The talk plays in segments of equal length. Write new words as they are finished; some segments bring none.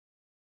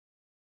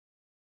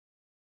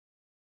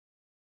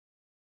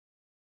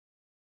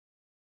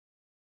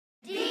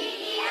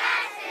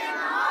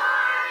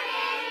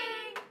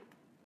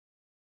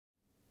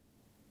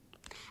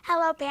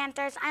Hello,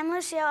 Panthers. I'm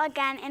Lucille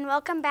again, and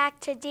welcome back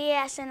to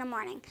DES in the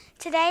Morning.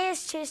 Today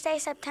is Tuesday,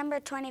 September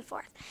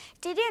 24th.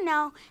 Did you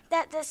know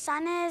that the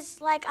sun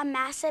is like a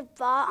massive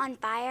ball on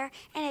fire,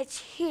 and it's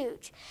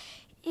huge?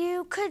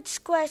 You could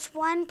squish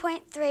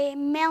 1.3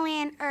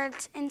 million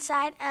Earths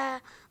inside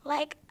a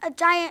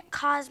giant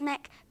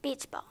cosmic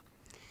beach ball.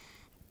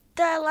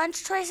 The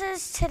lunch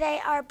choices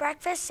today are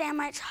breakfast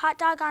sandwich, hot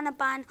dog on a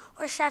bun,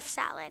 or chef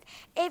salad.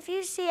 If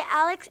you see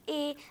Alex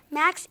E.,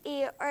 Max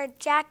E., or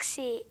Jack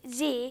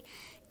Z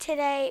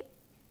today,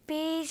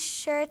 be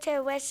sure to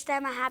wish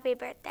them a happy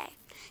birthday.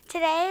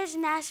 Today is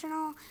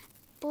National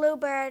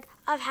Bluebird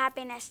of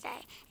Happiness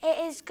Day. It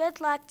is good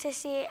luck to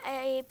see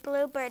a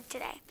bluebird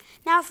today.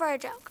 Now for a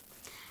joke.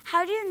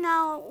 How do you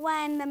know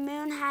when the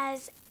moon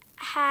has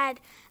had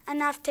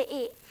enough to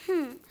eat?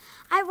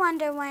 I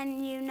wonder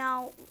when you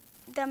know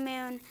the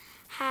moon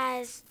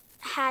has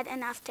had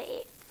enough to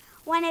eat.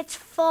 When it's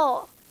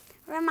full.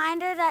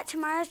 Reminder that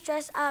tomorrow's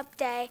Dress Up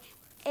Day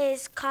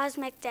is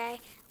Cosmic Day.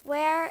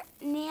 Wear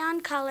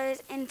neon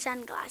colors and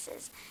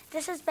sunglasses.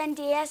 This has been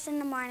DS in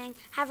the Morning.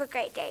 Have a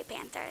great day,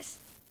 Panthers.